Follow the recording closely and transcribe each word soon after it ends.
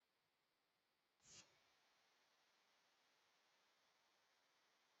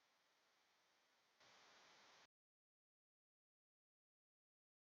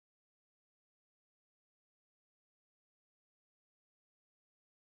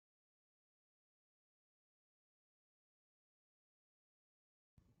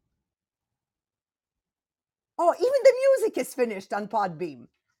Oh, even the music is finished on Podbeam.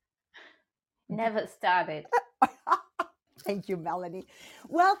 Never started. Thank you, Melanie.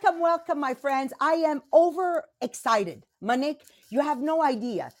 Welcome, welcome, my friends. I am over excited. Monique, you have no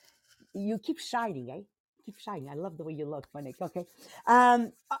idea. You keep shining, eh? Keep shining. I love the way you look, Monique. Okay.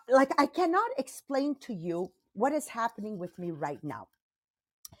 Like I cannot explain to you what is happening with me right now.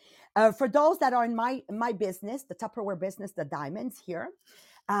 For those that are in my business, the Tupperware business, the Diamonds here,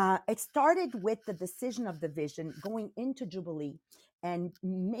 it started with the decision of the vision going into Jubilee and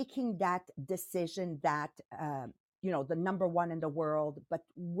making that decision that the number one in the world, but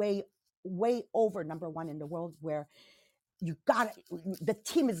way over number one in the world, where you got the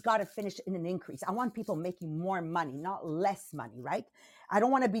team has got to finish in an increase. I want people making more money, not less money, right? I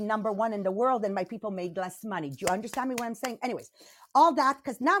don't want to be number one in the world and my people made less money. Do you understand me what I'm saying? Anyways, all that,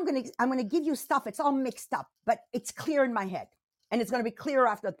 because now I'm gonna give you stuff. It's all mixed up, but it's clear in my head, and it's gonna be clearer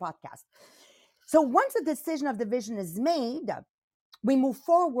after the podcast. So once the decision of the vision is made, we move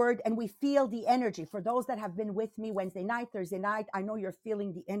forward and we feel the energy. For those that have been with me Wednesday night, Thursday night, I know you're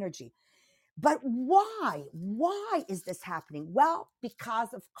feeling the energy. But why? Why is this happening? Well,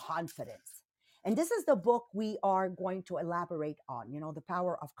 because of confidence. And this is the book we are going to elaborate on, the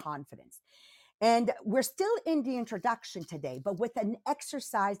power of confidence. And we're still in the introduction today, but with an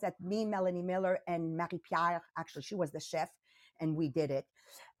exercise that me, Melanie Miller, and Marie-Pierre, actually, she was the chef, and we did it.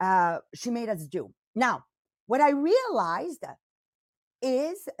 She made us do. Now, what I realized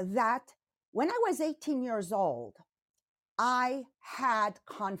is that when I was 18 years old, I had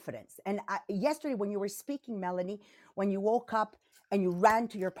confidence. And yesterday, when you were speaking, Melanie, when you woke up and you ran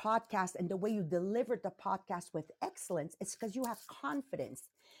to your podcast and the way you delivered the podcast with excellence, it's because you have confidence,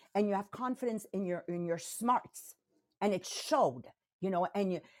 and you have confidence in your smarts, and it showed,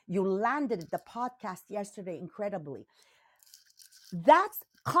 and you landed the podcast yesterday incredibly.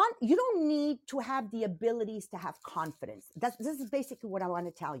 You don't need to have the abilities to have confidence. This is basically what I want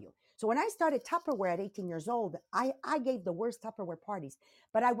to tell you. So when I started Tupperware at 18 years old, I gave the worst Tupperware parties,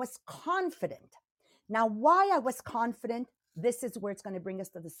 but I was confident. Now, why I was confident, this is where it's going to bring us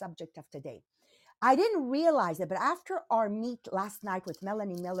to the subject of today. I didn't realize it, but after our meet last night with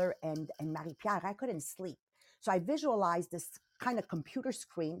Melanie Miller and Marie-Pierre, I couldn't sleep. So I visualized this kind of computer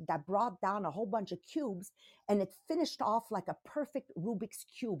screen that brought down a whole bunch of cubes, and it finished off like a perfect Rubik's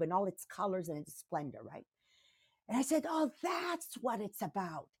Cube in all its colors and its splendor, right? And I said, oh, that's what it's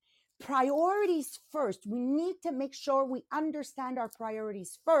about. Priorities first. We need to make sure we understand our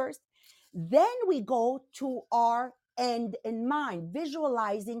priorities first. Then we go to our end in mind,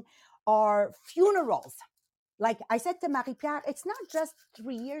 visualizing our funerals. Like I said to Marie-Pierre, it's not just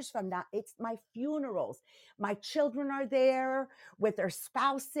 3 years from now, it's my funerals. My children are there with their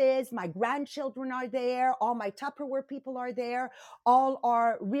spouses. My grandchildren are there. All my Tupperware people are there. All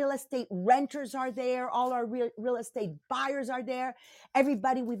our real estate renters are there. All our real estate buyers are there.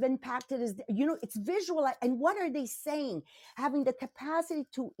 Everybody we've impacted is, it's visual. And what are they saying? Having the capacity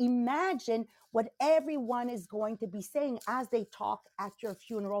to imagine what everyone is going to be saying as they talk at your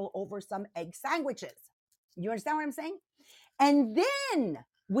funeral over some egg sandwiches. You understand what I'm saying? And then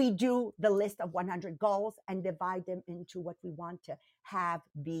we do the list of 100 goals and divide them into what we want to have,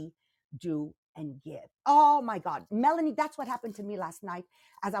 be, do, and give. Oh my God. Melanie, that's what happened to me last night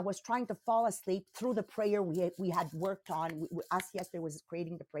as I was trying to fall asleep through the prayer we had worked on. Us yesterday was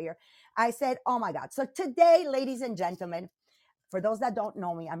creating the prayer. I said, oh my God. So today, ladies and gentlemen, for those that don't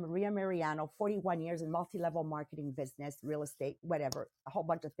know me, I'm Maria Mariano, 41 years in multi-level marketing business, real estate, whatever, a whole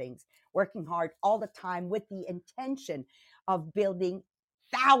bunch of things, working hard all the time with the intention of building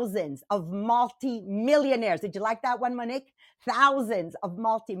thousands of multi-millionaires. Did you like that one, Monique? Thousands of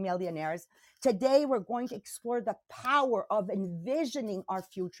multi-millionaires. Today, we're going to explore the power of envisioning our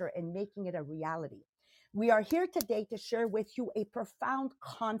future and making it a reality. We are here today to share with you a profound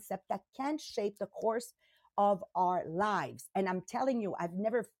concept that can shape the course of our lives. And I'm telling you, I've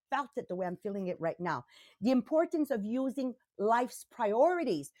never felt it the way I'm feeling it right now. The importance of using life's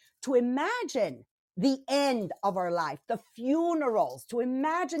priorities to imagine the end of our life, the funerals, to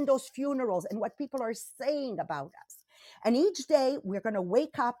imagine those funerals and what people are saying about us. And each day we're going to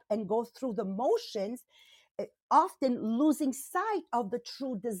wake up and go through the motions, often losing sight of the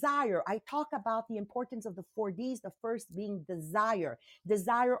true desire. I talk about the importance of the 4Ds, the first being desire.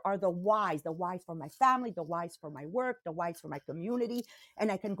 Desire are the whys for my family, the whys for my work, the whys for my community,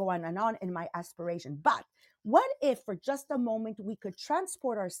 and I can go on and on in my aspiration. But what if for just a moment we could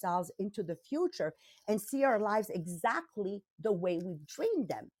transport ourselves into the future and see our lives exactly the way we've dreamed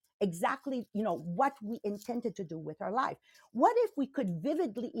them? Exactly, what we intended to do with our life. What if we could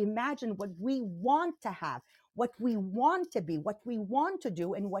vividly imagine what we want to have, what we want to be, what we want to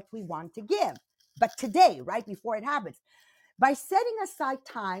do, and what we want to give? but today, right before it happens. By setting aside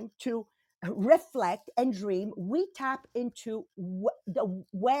time to reflect and dream, we tap into a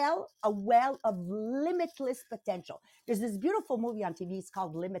well of limitless potential. There's this beautiful movie on TV. It's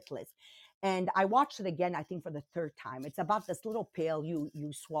called Limitless, and I watched it again. I think for the third time. It's about this little pill you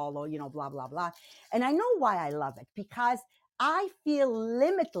swallow, blah blah blah. And I know why I love it, because I feel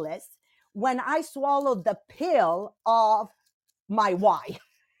limitless when I swallow the pill of my why.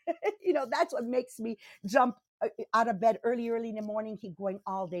 That's what makes me jump out of bed early in the morning, keep going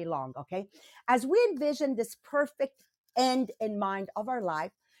all day long. Okay. As we envision this perfect end in mind of our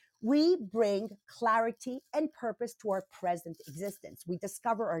life, we bring clarity and purpose to our present existence. We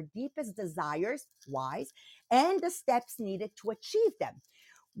discover our deepest desires, whys, and the steps needed to achieve them.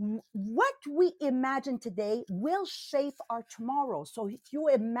 What we imagine today will shape our tomorrow. So if you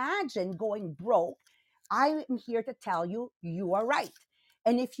imagine going broke, I am here to tell you, you are right.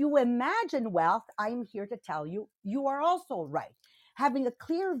 And if you imagine wealth, I'm here to tell you, you are also right. Having a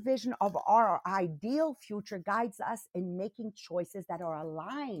clear vision of our ideal future guides us in making choices that are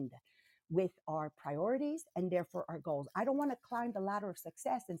aligned with our priorities and therefore our goals. I don't want to climb the ladder of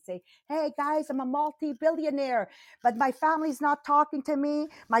success and say, hey guys, I'm a multi-billionaire, but my family's not talking to me.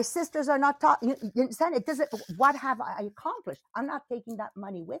 My sisters are not talking. You understand? It doesn't, what have I accomplished? I'm not taking that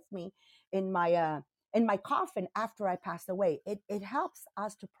money with me in my coffin after I pass away. It helps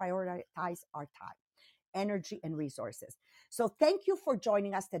us to prioritize our time, energy, and resources. So thank you for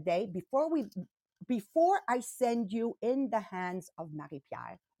joining us today. Before I send you in the hands of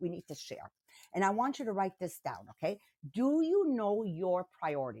Marie-Pierre, we need to share. And I want you to write this down, okay? Do you know your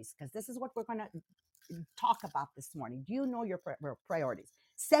priorities? Because this is what we're going to talk about this morning. Do you know your priorities?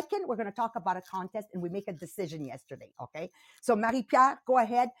 Second, we're going to talk about a contest, and we make a decision yesterday, okay? So Marie-Pierre, go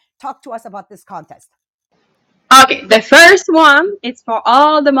ahead, talk to us about this contest. Okay, the first one is for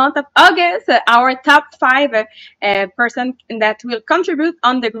all the month of August. Our top five person that will contribute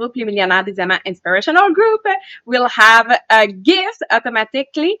on the group Les Millionnaires des Diamants Inspirational Group will have a gift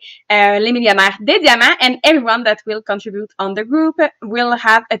automatically, Les Millionnaires des Diamants, and everyone that will contribute on the group will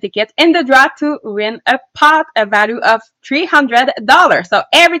have a ticket in the draw to win a pot, a value of $300. So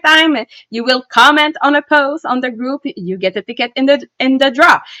every time you will comment on a post on the group, you get a ticket in the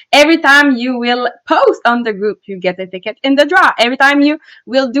draw. Every time you will post on the group, you get a ticket in the draw. Every time you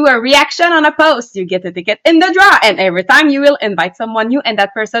will do a reaction on a post, you get a ticket in the draw. And every time you will invite someone new and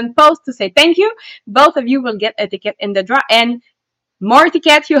that person posts to say thank you, both of you will get a ticket in the draw. And more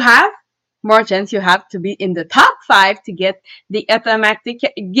tickets you have, more chance you have to be in the top five to get the automatic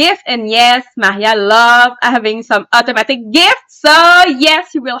gift. And yes, Maria loves having some automatic gifts. So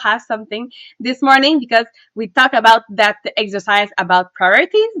yes, you will have something this morning because we talk about that exercise about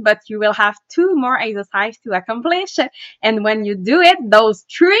priorities, but you will have two more exercises to accomplish. And when you do it, those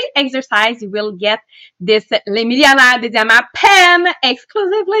three exercises, you will get this Les Millionnaires des Diamants pen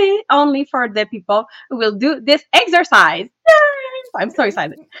exclusively only for the people who will do this exercise. I'm so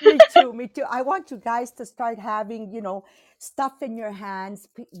excited. Me too. I want you guys to start having, stuff in your hands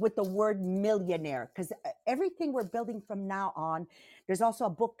with the word millionaire, because everything we're building from now on, there's also a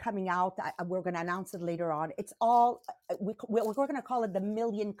book coming out. We're going to announce it later on. It's all, we're going to call it the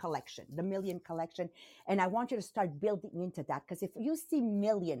Million Collection. And I want you to start building into that, because if you see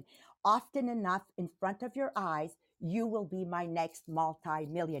million often enough in front of your eyes, you will be my next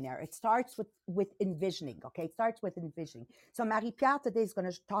multi-millionaire. It starts with envisioning, okay? It starts with envisioning. So Marie-Pierre today is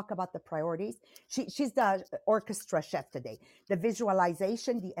going to talk about the priorities. She's the orchestra chef today. The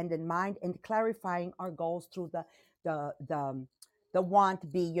visualization, the end in mind, and clarifying our goals through the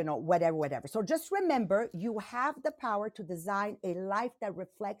want, be, whatever. So just remember, you have the power to design a life that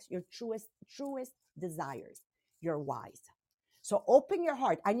reflects your truest desires, your whys. So open your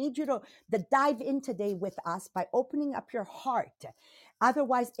heart. I need you to dive in today with us by opening up your heart.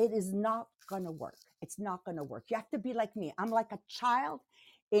 Otherwise, it is not going to work. It's not going to work. You have to be like me. I'm like a child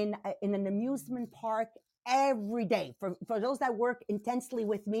in an amusement park every day. For those that work intensely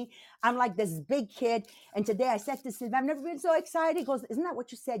with me, I'm like this big kid. And today I said to Sylvain, I've never been so excited. He goes, isn't that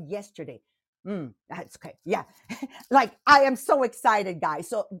what you said yesterday? That's okay. Yeah. Like, I am so excited, guys.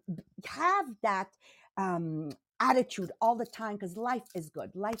 So have that attitude all the time, because life is good.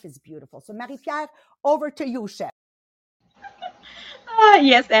 Life is beautiful. So Marie-Pierre, over to you, chef.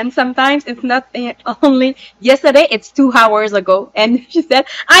 Yes, and sometimes it's not only yesterday, it's 2 hours ago. And she said,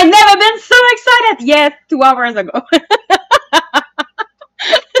 I never been so excited. Yes, 2 hours ago.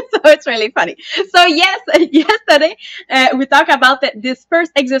 So it's really funny. So yes, yesterday we talked about this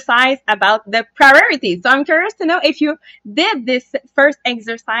first exercise about the priorities. So I'm curious to know if you did this first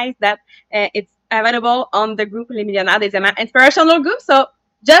exercise that it's available on the group Les Millionnaires des Diamants Inspirational Group. So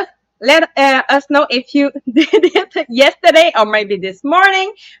just let us know if you did it yesterday or maybe this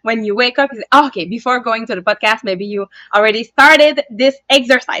morning when you wake up. You say, oh, okay, before going to the podcast, maybe you already started this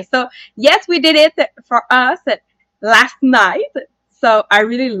exercise. So yes, we did it for us last night. So I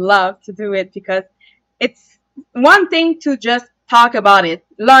really love to do it because it's one thing to just talk about it,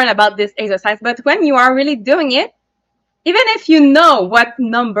 learn about this exercise, but when you are really doing it, even if you know what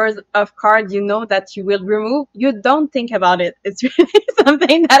numbers of cards you know that you will remove, you don't think about it. It's really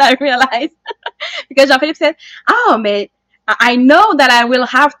something that I realized because Jean-Philippe said, oh, man, I know that I will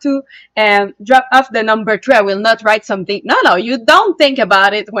have to drop off the number 3. I will not write something. No, you don't think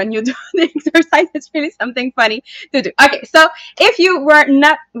about it when you do the exercise. It's really something funny to do. Okay, so if you were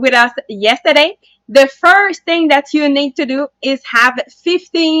not with us yesterday, the first thing that you need to do is have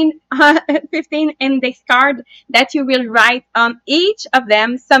 15 index cards that you will write on each of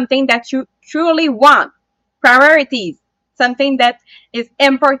them something that you truly want, priorities, something that is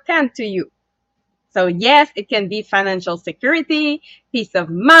important to you. So yes, it can be financial security, peace of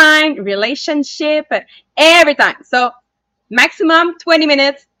mind, relationship, every time. So maximum 20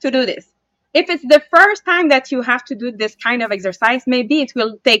 minutes to do this. If it's the first time that you have to do this kind of exercise, maybe it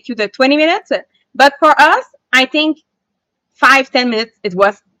will take you the 20 minutes. But for us, I think 5-10 minutes, it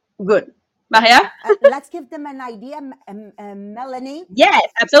was good. Maria? Let's give them an idea. Melanie.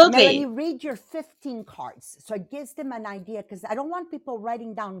 Yes, absolutely. Melanie, read your 15 cards. So it gives them an idea because I don't want people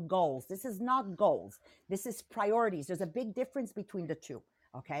writing down goals. This is not goals. This is priorities. There's a big difference between the two.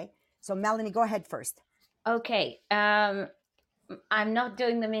 Okay. So Melanie, go ahead first. Okay. I'm not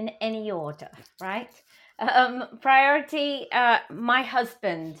doing them in any order, right? Priority, my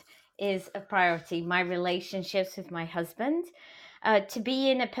husband is a priority. My relationships with my husband. To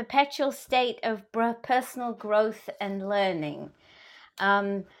be in a perpetual state of personal growth and learning.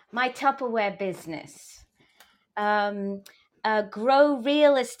 My Tupperware business. Grow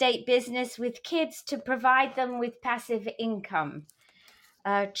real estate business with kids to provide them with passive income.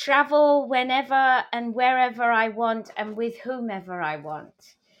 Travel whenever and wherever I want and with whomever I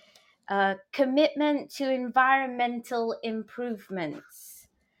want. Commitment to environmental improvements.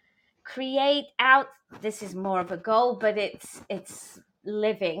 This is more of a goal, but it's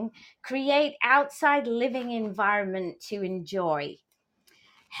living. Create outside living environment to enjoy.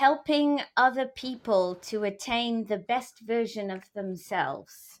 Helping other people to attain the best version of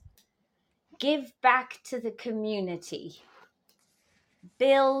themselves. Give back to the community.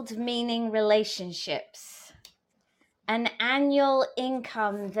 Build meaning relationships. An annual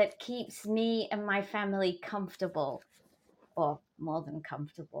income that keeps me and my family comfortable, or more than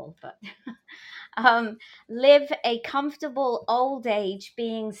comfortable, but live a comfortable old age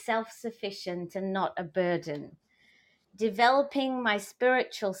being self-sufficient and not a burden. Developing my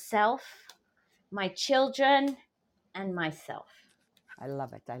spiritual self, my children, and myself. I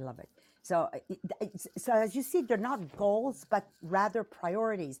love it. So as you see, they're not goals, but rather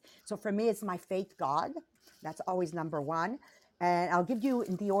priorities. So for me, it's my faith God. That's always number one. And I'll give you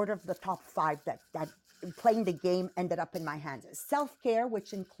in the order of the top 5 that playing the game ended up in my hands. Self-care,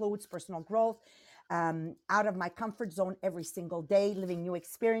 which includes personal growth, out of my comfort zone every single day, living new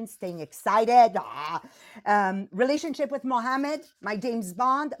experience, staying excited. Relationship with Mohammed, my James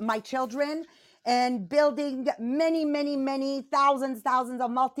Bond, my children, and building many thousands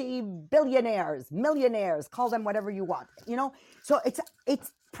of multi-billionaires, millionaires, call them whatever you want, So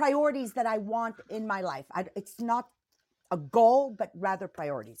it's priorities that I want in my life. It's not a goal, but rather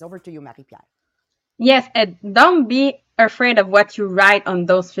priorities. Over to you, Marie-Pierre. Yes, and don't be afraid of what you write on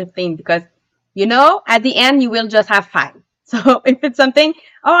those 15 because, at the end, you will just have 5. So if it's something,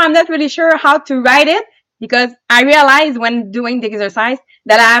 I'm not really sure how to write it because I realized when doing the exercise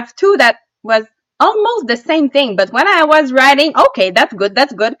that I have 2 that was almost the same thing. But when I was writing, okay, that's good.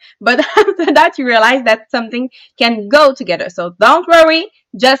 But after that, you realize that something can go together. So don't worry.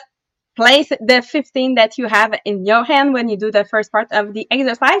 Just place the 15 that you have in your hand when you do the first part of the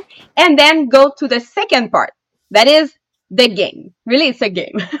exercise and then go to the second part. That is the game. Really, it's a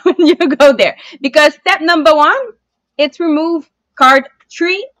game when you go there. Because step number 1, it's remove card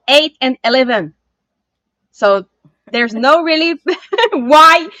 3, 8, and 11. So there's no really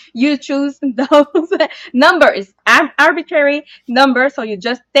why you choose those numbers, arbitrary numbers. So you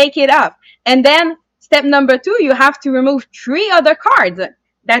just take it up. And then step number 2, you have to remove 3 other cards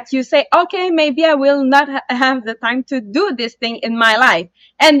that you say, okay, maybe I will not have the time to do this thing in my life.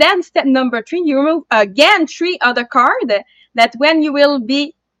 And then step number 3, you remove again 3 other cards that when you will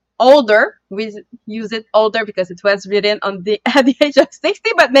be older, we use it older because it was written at the age of 60,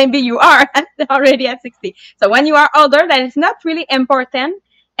 but maybe you are already at 60. So when you are older, that is not really important.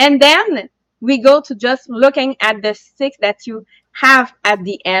 And then we go to just looking at the 6 that you have at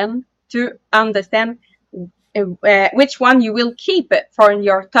the end to understand which one you will keep for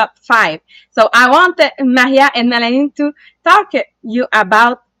your top 5. So I want Maria and Melanie to talk you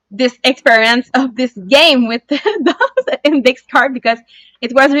about this experience of this game with those index card, because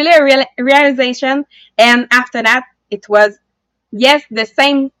it was really a realization. And after that, it was, yes, the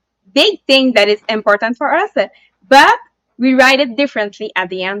same big thing that is important for us, but we write it differently at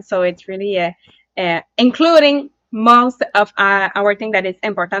the end. So it's really including most of our thing that is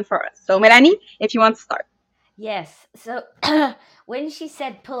important for us. So Melanie, if you want to start. Yes. So when she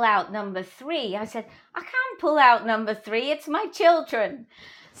said pull out number 3, I said, I can't pull out number 3. It's my children.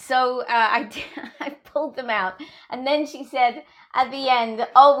 So I pulled them out. And then she said at the end,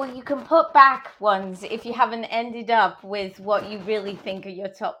 oh, well, you can put back ones if you haven't ended up with what you really think are your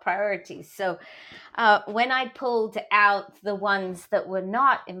top priorities. So when I pulled out the ones that were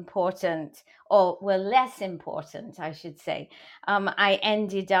not important, or were less important, I should say, I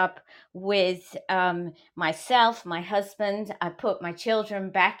ended up with myself, my husband. I put my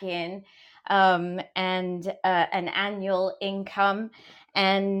children back in, and an annual income.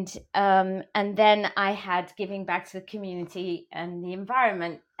 And then I had giving back to the community and the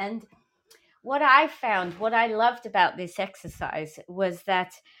environment. And what I found, what I loved about this exercise was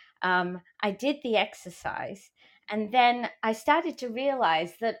that I did the exercise, and then I started to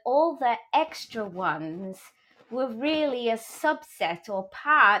realize that all the extra ones were really a subset or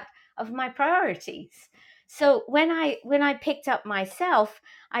part of my priorities. So when I picked up myself,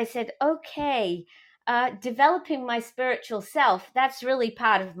 I said, okay, developing my spiritual self, that's really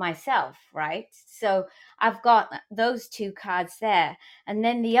part of myself, right? So I've got those 2 cards there. And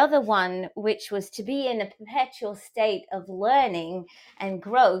then the other one, which was to be in a perpetual state of learning and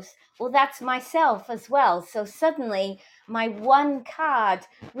growth, well, that's myself as well. So suddenly my 1 card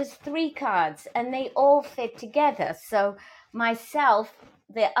was 3 cards, and they all fit together. So myself,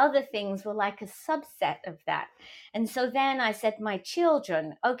 the other things were like a subset of that. And so then I said, my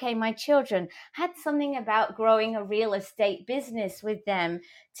children, okay, my children, had something about growing a real estate business with them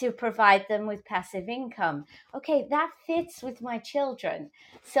to provide them with passive income. Okay, that fits with my children.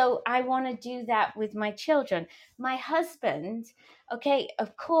 So I want to do that with my children. My husband, okay,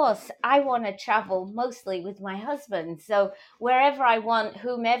 of course, I want to travel mostly with my husband. So wherever I want,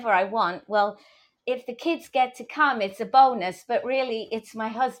 whomever I want, well, if the kids get to come, it's a bonus, but really it's my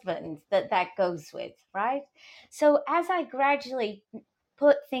husband that goes with, right? So as I gradually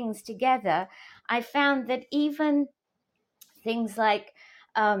put things together, I found that even things like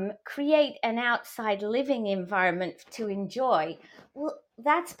create an outside living environment to enjoy, well,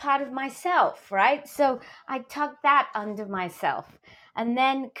 that's part of myself, right? So I tucked that under myself. And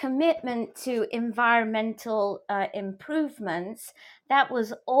then commitment to environmental improvements, that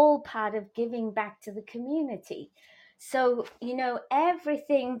was all part of giving back to the community. So,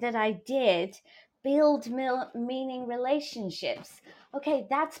 everything that I did, build meaning relationships. Okay,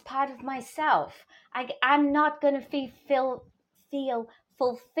 that's part of myself. I'm not going to feel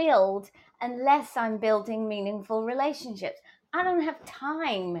fulfilled unless I'm building meaningful relationships. I don't have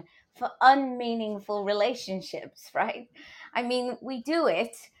time for unmeaningful relationships, right? I mean, we do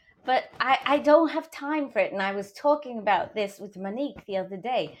it, but I don't have time for it. And I was talking about this with Monique the other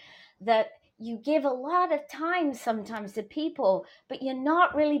day, that you give a lot of time sometimes to people, but you're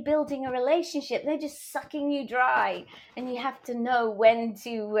not really building a relationship. They're just sucking you dry, and you have to know when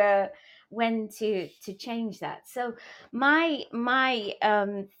to change that. So my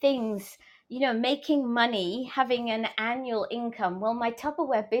things, making money, having an annual income. Well, my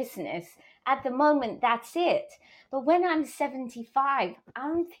Tupperware business at the moment, that's it. But when I'm 75, I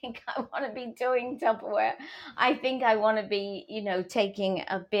don't think I want to be doing Tupperware. I think I want to be, taking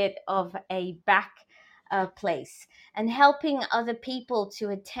a bit of a back place and helping other people to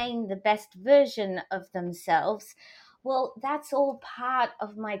attain the best version of themselves. Well, that's all part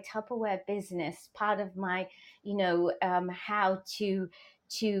of my Tupperware business, part of my, how to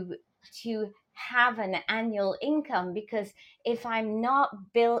to have an annual income. Because if I'm not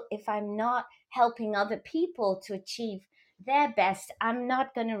helping other people to achieve their best, I'm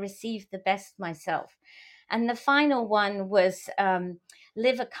not going to receive the best myself. And the final one was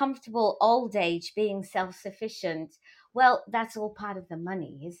live a comfortable old age, being self-sufficient. Well, that's all part of the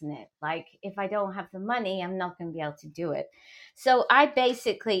money, isn't it? Like, if I don't have the money, I'm not going to be able to do it. So I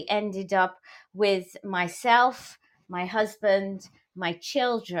basically ended up with myself, my husband, my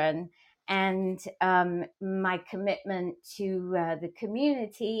children, and my commitment to the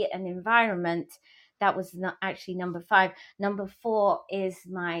community and environment. That was not actually number 5. Number 4 is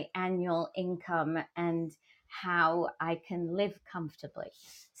my annual income and how I can live comfortably.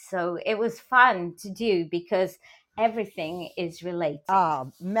 So it was fun to do, because Everything is related.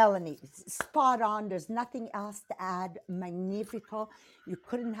 Melanie, spot on. There's nothing else to add. Magnifico. You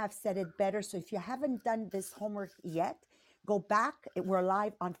couldn't have said it better. So if you haven't done this homework yet, go back. We're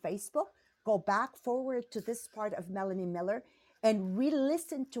live on Facebook. Go back forward to this part of Melanie Miller and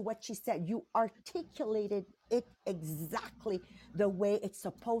re-listen to what she said. You articulated it exactly the way it's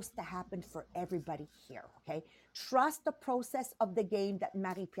supposed to happen for everybody here. Okay. Trust the process of the game that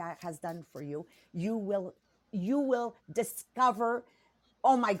Marie-Pierre has done for you. You will discover,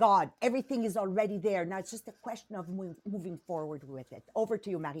 oh my God, everything is already there. Now it's just a question of moving forward with it. Over to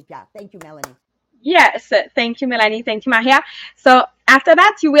you, Marie-Pierre. Thank you, Melanie. Yes, thank you, Melanie. Thank you, Maria. So after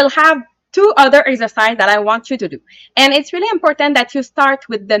that, you will have two other exercises that I want you to do. And it's really important that you start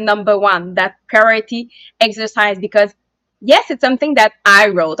with the number one, that priority exercise, because yes, it's something that I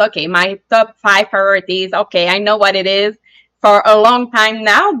wrote. Okay, my top 5 priorities. Okay, I know what it is for a long time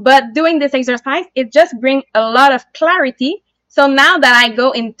now, but doing this exercise, it just brings a lot of clarity. So now that I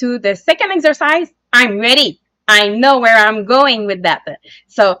go into the second exercise, I'm ready. I know where I'm going with that.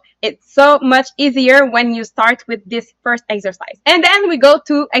 So it's so much easier when you start with this first exercise. And then we go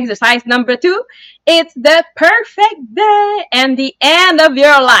to exercise number 2. It's the perfect day and the end of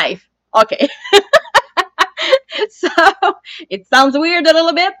your life. Okay. So it sounds weird a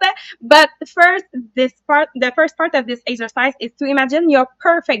little bit, but first, the first part of this exercise is to imagine your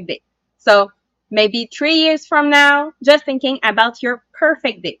perfect day. So maybe 3 years from now, just thinking about your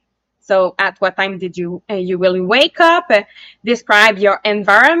perfect day. So at what time did you will wake up, describe your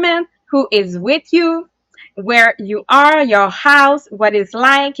environment, who is with you, where you are, your house, what it's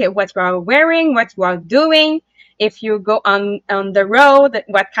like, what you are wearing, what you are doing. If you go on the road,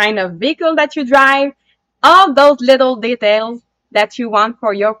 what kind of vehicle that you drive, all those little details that you want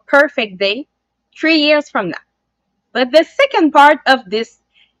for your perfect day 3 years from now. But the second part of this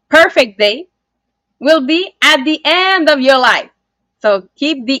perfect day will be at the end of your life. So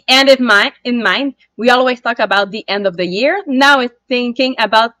keep the end in mind. We always talk about the end of the year. Now it's thinking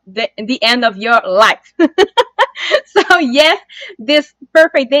about the end of your life. So yes, this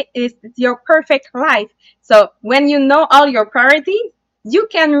perfect day is your perfect life. So when you know all your priorities, you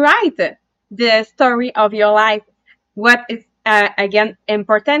can write the story of your life. What is again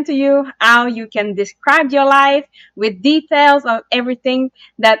important to you, how you can describe your life with details of everything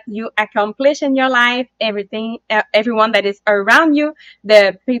that you accomplish in your life, everything, everyone that is around you,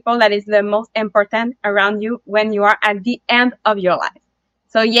 the people that is the most important around you when you are at the end of your life.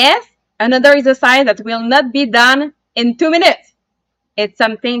 So yes, another exercise that will not be done in 2 minutes. It's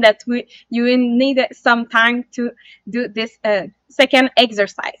something that you will need some time to do this second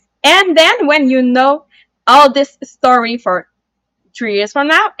exercise. And then when you know all this story for 3 years from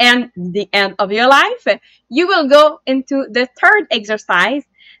now and the end of your life, you will go into the third exercise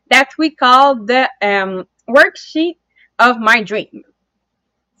that we call the worksheet of my dream.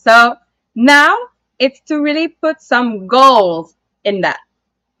 So now it's to really put some goals in that.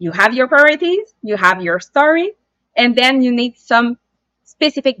 You have your priorities, you have your story, and then you need some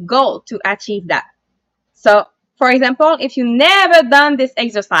specific goal to achieve that. So, for example, if you never done this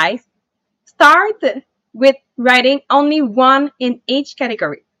exercise, start with writing only one in each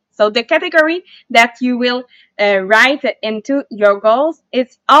category. So the category that you will write into your goals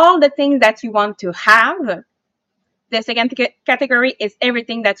is all the things that you want to have. The second category is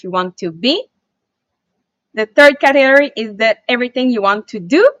everything that you want to be. The third category is everything you want to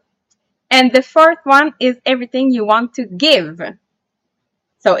do. And the fourth one is everything you want to give.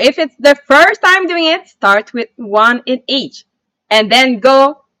 So if it's the first time doing it, start with one in each. And then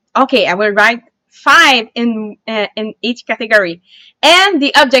go, okay, I will write 5 in each category. And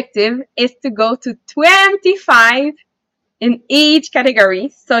the objective is to go to 25 in each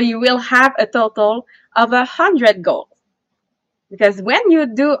category. So you will have a total of 100 goals. Because when you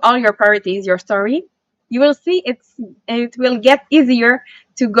do all your priorities, your story, you will see it will get easier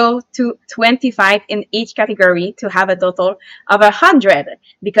to go to 25 in each category to have a total of 100.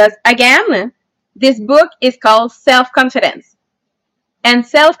 Because again, this book is called Self-Confidence. And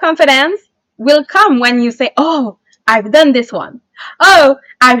self-confidence will come when you say, oh, I've done this one. Oh,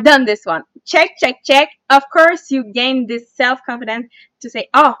 I've done this one. Check, check, check. Of course, you gain this self-confidence to say,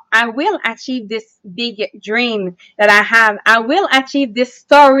 oh, I will achieve this big dream that I have. I will achieve this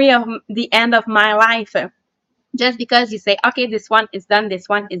story of the end of my life. Just because you say, okay, this one is done, this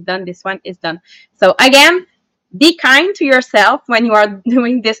one is done, this one is done. So again, be kind to yourself when you are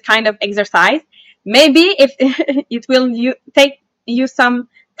doing this kind of exercise. Maybe if it will take you some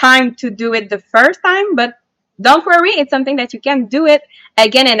time to do it the first time, but don't worry, it's something that you can do it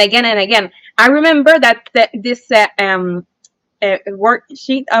again and again and again. I remember that this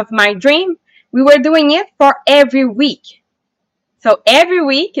worksheet of my dream, We were doing it for every week. So every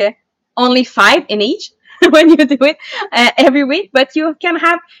week, only 5 in each when you do it every week, but you can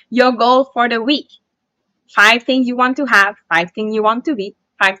have your goal for the week. 5 things you want to have, 5 things you want to be,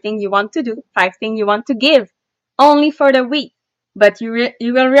 5 things you want to do, 5 things you want to give, only for the week. But you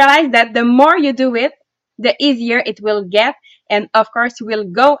will realize that the more you do it, the easier it will get. And of course, you will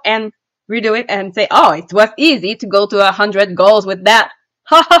go and redo it and say, oh, it was easy to go to 100 goals with that.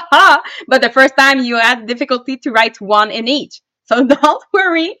 Ha ha ha. But the first time you had difficulty to write one in each. So don't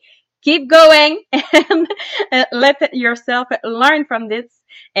worry. Keep going and let yourself learn from this,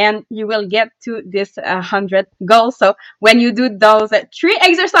 and you will get to this 100 goals. So when you do those 3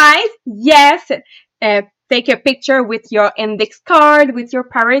 exercise, yes, take a picture with your index card, with your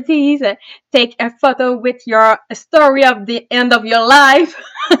priorities, take a photo with your story of the end of your life,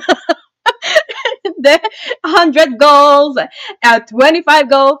 the 100 goals, 25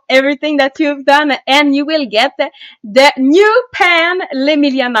 goals, everything that you've done, and you will get the new pen, Les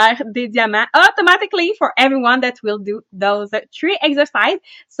Millionnaires des Diamants, automatically for everyone that will do those 3 exercises.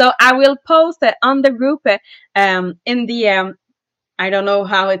 So I will post on the group in the, I don't know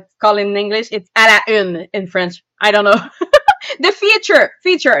how it's called in English. It's à la une in French. I don't know. The feature,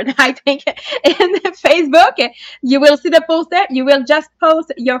 I think, in Facebook. You will see the poster. You will just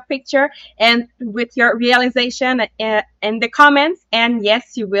post your picture and with your realization in the comments. And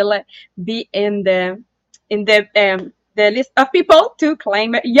yes, you will be in the list of people to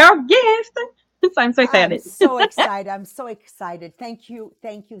claim your gift. So I'm so I'm excited. so excited. I'm so excited. Thank you.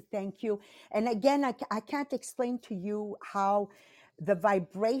 Thank you. Thank you. And again, I can't explain to you how the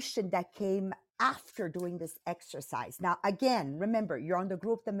vibration that came after doing this exercise. Now, again, remember, you're on the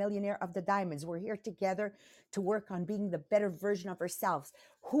group, the Millionaire of the Diamonds. We're here together to work on being the better version of ourselves.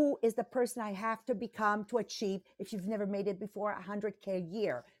 Who is the person I have to become to achieve, if you've never made it before, 100K a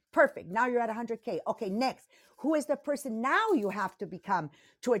year? Perfect. Now you're at 100K. Okay, next. Who is the person now you have to become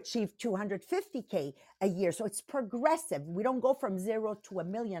to achieve 250K a year? So it's progressive. We don't go from 0 to a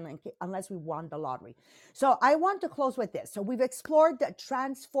million unless we won the lottery. So I want to close with this. So we've explored the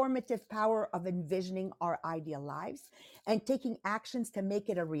transformative power of envisioning our ideal lives and taking actions to make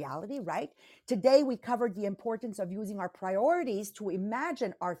it a reality, right? Today, we covered the importance of using our priorities to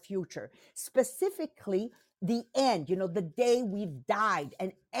imagine our future, specifically the end, the day we've died,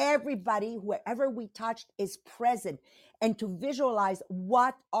 and everybody, whoever we touched, is present, and to visualize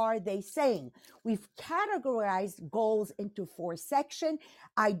what are they saying. We've categorized goals into 4 sections,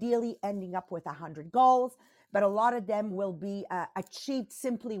 ideally ending up with 100 goals, but a lot of them will be achieved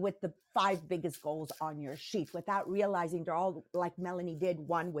simply with the 5 biggest goals on your sheet without realizing they're all, like Melanie did,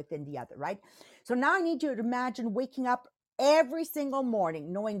 one within the other, right? So now I need you to imagine waking up every single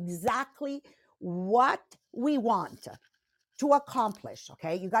morning knowing exactly what we want to accomplish.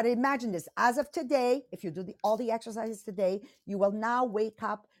 Okay, you got to imagine this. As of today, if you do all the exercises today, you will now wake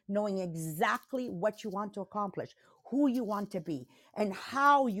up knowing exactly what you want to accomplish, who you want to be, and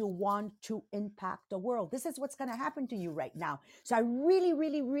how you want to impact the world. This is what's going to happen to you right now. So I really,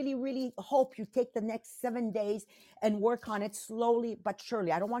 really, really, really hope you take the next 7 days and work on it slowly but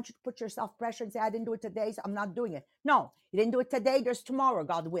surely. I don't want you to put yourself pressure and say, I didn't do it today, so I'm not doing it. No, you didn't do it today, there's tomorrow,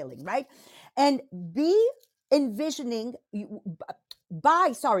 God willing, right? And be envisioning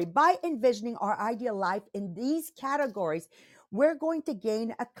by envisioning our ideal life in these categories, we're going to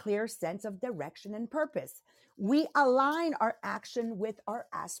gain a clear sense of direction and purpose. We align our action with our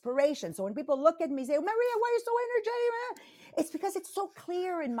aspiration. So when people look at me and say, Maria, why are you so energetic? It's because it's so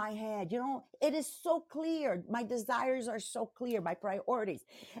clear in my head. It is so clear. My desires are so clear, my priorities.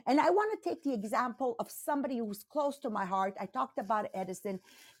 And I want to take the example of somebody who's close to my heart. I talked about Edison.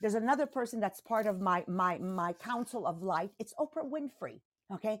 There's another person that's part of my council of light. It's Oprah Winfrey.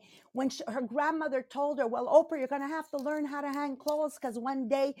 Okay. When her grandmother told her, well, Oprah, you're going to have to learn how to hang clothes because one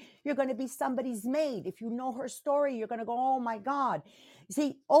day you're going to be somebody's maid. If you know her story, you're going to go, oh my God. You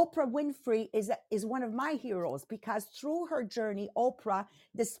see, Oprah Winfrey is one of my heroes because through her journey, Oprah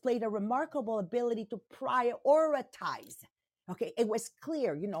displayed a remarkable ability to prioritize. Okay, it was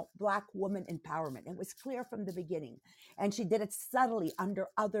clear, Black woman empowerment. It was clear from the beginning, and she did it subtly under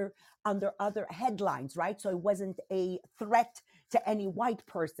other headlines, right? So it wasn't a threat to any white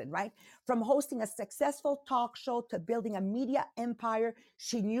person, right? From hosting a successful talk show to building a media empire,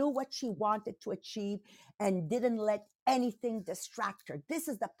 she knew what she wanted to achieve and didn't let anything distract her. This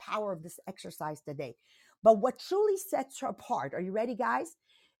is the power of this exercise today. But what truly sets her apart, are you ready, guys?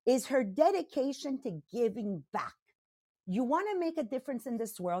 Is her dedication to giving back. You want to make a difference in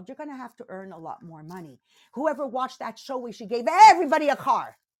this world, you're going to have to earn a lot more money. Whoever watched that show where she gave everybody a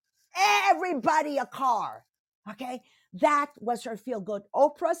car, Okay. That was her feel good.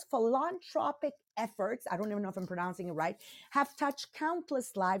 Oprah's philanthropic efforts, I don't even know if I'm pronouncing it right, have touched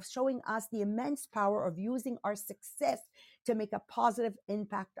countless lives, showing us the immense power of using our success to make a positive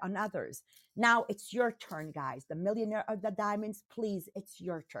impact on others. Now it's your turn, guys. The millionaire of the diamonds, please, it's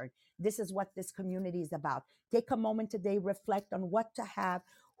your turn. This is what this community is about. Take a moment today, reflect on what to have,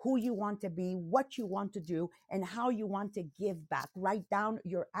 who you want to be, what you want to do, and how you want to give back. Write down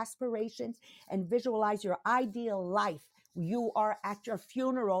your aspirations and visualize your ideal life. You are at your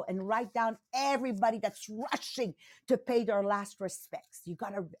funeral, and write down everybody that's rushing to pay their last respects. You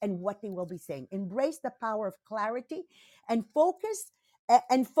gotta, and what they will be saying. Embrace the power of clarity and focus.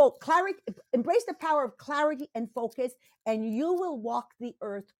 Clarity, embrace the power of clarity and focus, and you will walk the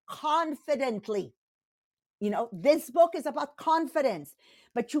earth confidently. This book is about confidence,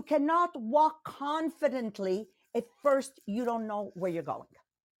 but you cannot walk confidently if first you don't know where you're going.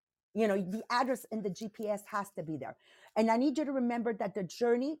 The address in the GPS has to be there. And I need you to remember that the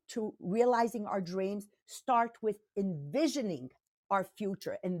journey to realizing our dreams start with envisioning our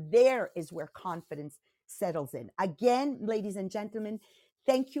future. And there is where confidence settles in. Again, ladies and gentlemen,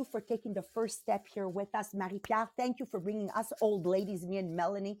 thank you for taking the first step here with us. Marie-Pierre, thank you for bringing us old ladies, me and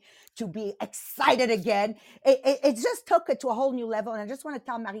Melanie, to be excited again. It just took it to a whole new level. And I just want to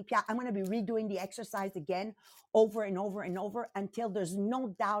tell Marie-Pierre, I'm going to be redoing the exercise again over and over and over until there's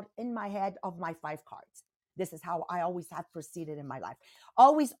no doubt in my head of my 5 cards. This is how I always have proceeded in my life.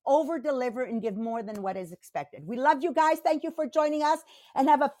 Always over deliver and give more than what is expected. We love you guys. Thank you for joining us, and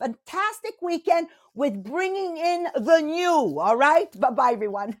have a fantastic weekend with bringing in the new. All right. Bye-bye,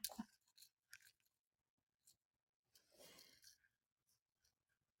 everyone.